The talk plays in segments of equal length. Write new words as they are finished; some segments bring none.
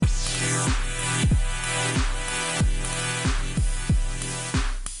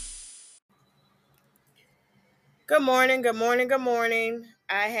Good morning, good morning, good morning.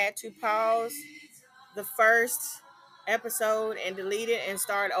 I had to pause the first episode and delete it and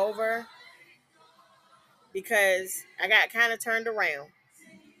start over because I got kind of turned around.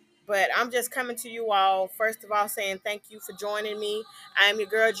 But I'm just coming to you all, first of all, saying thank you for joining me. I am your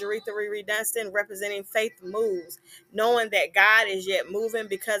girl, Jaretha Riri Dunston, representing Faith Moves, knowing that God is yet moving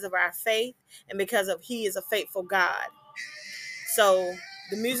because of our faith and because of He is a faithful God. So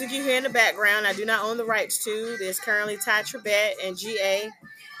the music you hear in the background, I do not own the rights to. There's currently Ty Tribbett and GA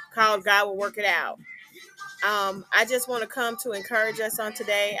called God Will Work It Out. I just want to come to encourage us on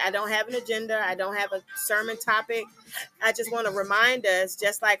today. I don't have an agenda. I don't have a sermon topic. I just want to remind us,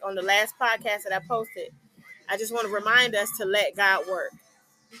 just like on the last podcast that I posted, I just want to remind us to let God work.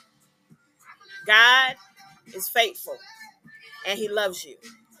 God is faithful and He loves you.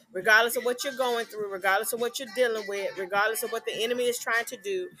 Regardless of what you're going through, regardless of what you're dealing with, regardless of what the enemy is trying to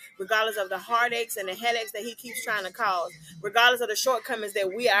do, regardless of the heartaches and the headaches that he keeps trying to cause, regardless of the shortcomings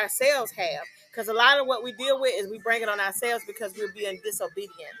that we ourselves have. Because a lot of what we deal with is we bring it on ourselves because we're being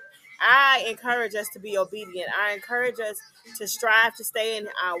disobedient. I encourage us to be obedient. I encourage us to strive to stay in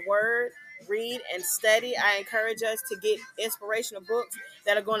our word, read and study. I encourage us to get inspirational books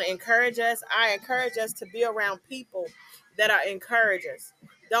that are going to encourage us. I encourage us to be around people that are encouragers.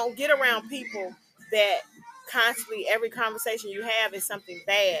 Don't get around people that constantly, every conversation you have is something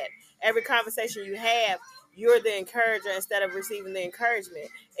bad. Every conversation you have, you're the encourager instead of receiving the encouragement.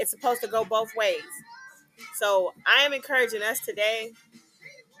 It's supposed to go both ways. So I am encouraging us today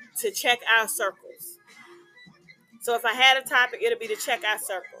to check our circles. So if I had a topic, it'll be to check our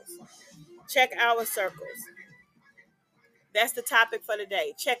circles. Check our circles. That's the topic for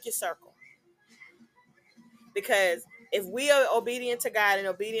today. Check your circle. Because if we are obedient to God and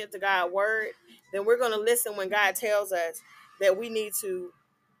obedient to God's word, then we're going to listen when God tells us that we need to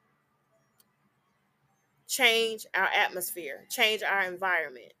change our atmosphere, change our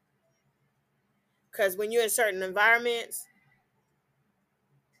environment. Because when you're in certain environments,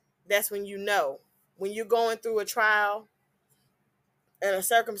 that's when you know. When you're going through a trial and a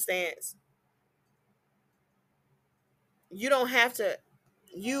circumstance, you don't have to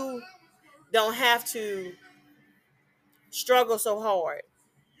you don't have to struggle so hard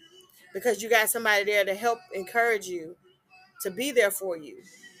because you got somebody there to help encourage you, to be there for you.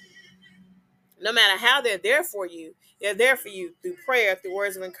 No matter how they're there for you, they're there for you through prayer, through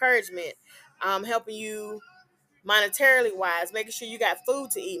words of encouragement, helping you monetarily wise, making sure you got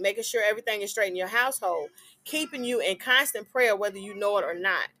food to eat, making sure everything is straight in your household, keeping you in constant prayer, whether you know it or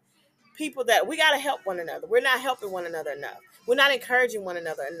not. People that we got to help one another. We're not helping one another enough. We're not encouraging one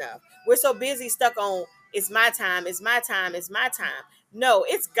another enough. We're so busy stuck on it's my time, it's my time, it's my time. No,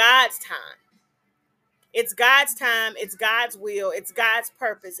 it's God's time. It's God's time, it's God's will, it's God's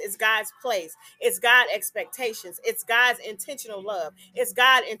purpose, it's God's place, it's God's expectations, it's God's intentional love, it's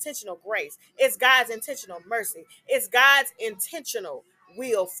God's intentional grace, it's God's intentional mercy, it's God's intentional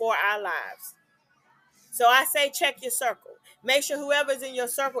will for our lives. So I say check your circle. Make sure whoever's in your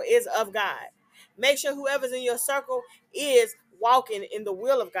circle is of God. Make sure whoever's in your circle is walking in the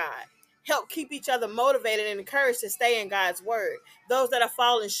will of God. Help keep each other motivated and encouraged to stay in God's word. Those that are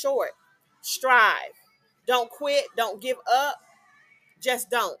falling short, strive. Don't quit. Don't give up.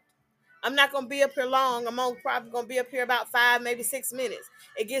 Just don't. I'm not going to be up here long. Probably going to be up here about 5, maybe 6 minutes.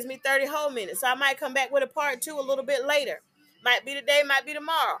 It gives me 30 whole minutes. So I might come back with a part 2 a little bit later. Might be today, might be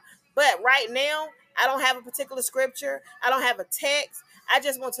tomorrow. But right now, I don't have a particular scripture. I don't have a text. I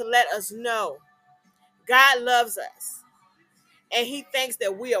just want to let us know God loves us. And He thinks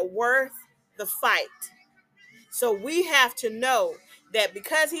that we are worth the fight. So we have to know that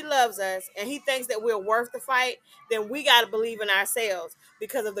because He loves us and He thinks that we're worth the fight, then we got to believe in ourselves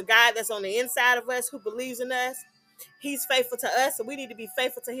because of the God that's on the inside of us who believes in us. He's faithful to us, so we need to be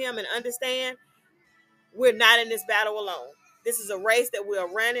faithful to Him and understand we're not in this battle alone. This is a race that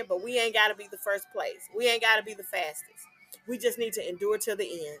we're running, but we ain't got to be the first place. We ain't got to be the fastest. We just need to endure till the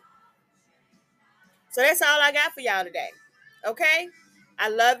end. So that's all I got for y'all today. Okay? I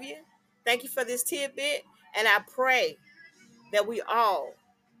love you. Thank you for this tidbit, and I pray that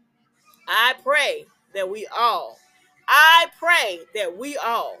I pray that we all, I pray that we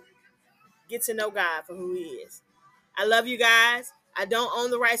all get to know God for who He is. I love you guys. I don't own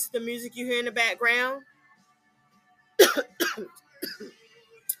the rights to the music you hear in the background.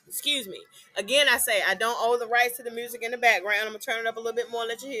 Excuse me. Again, I say I don't own the rights to the music in the background. I'm going to turn it up a little bit more and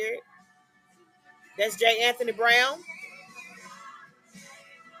let you hear it. That's J. Anthony Brown.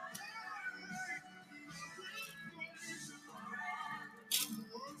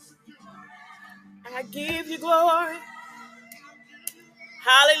 I give you glory.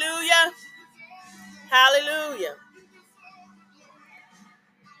 Hallelujah. Hallelujah.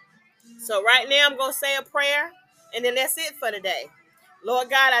 So right now I'm going to say a prayer, and then that's it for today. Lord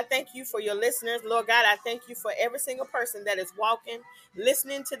God, I thank you for your listeners. Lord God, I thank you for every single person that is walking,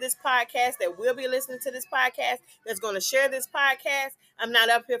 listening to this podcast, that will be listening to this podcast, that's going to share this podcast. I'm not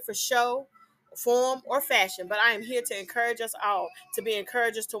up here for show, form, or fashion, but I am here to encourage us all, to be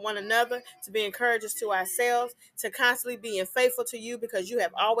encouragers to one another, to be encouragers to ourselves, to constantly being faithful to you because you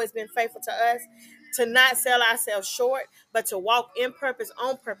have always been faithful to us, to not sell ourselves short, but to walk in purpose,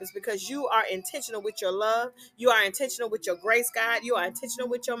 on purpose, because you are intentional with your love. You are intentional with your grace, God. You are intentional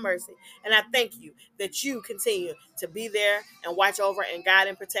with your mercy. And I thank you that you continue to be there and watch over and guide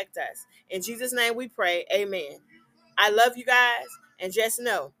and protect us. In Jesus' name we pray. Amen. I love you guys. And just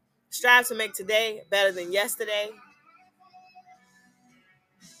know, strive to make today better than yesterday.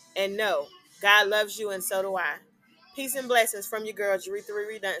 And know, God loves you and so do I. Peace and blessings from your girl, Jaretha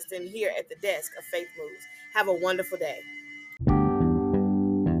Reed Dunston, here at the desk of Faith Moves. Have a wonderful day.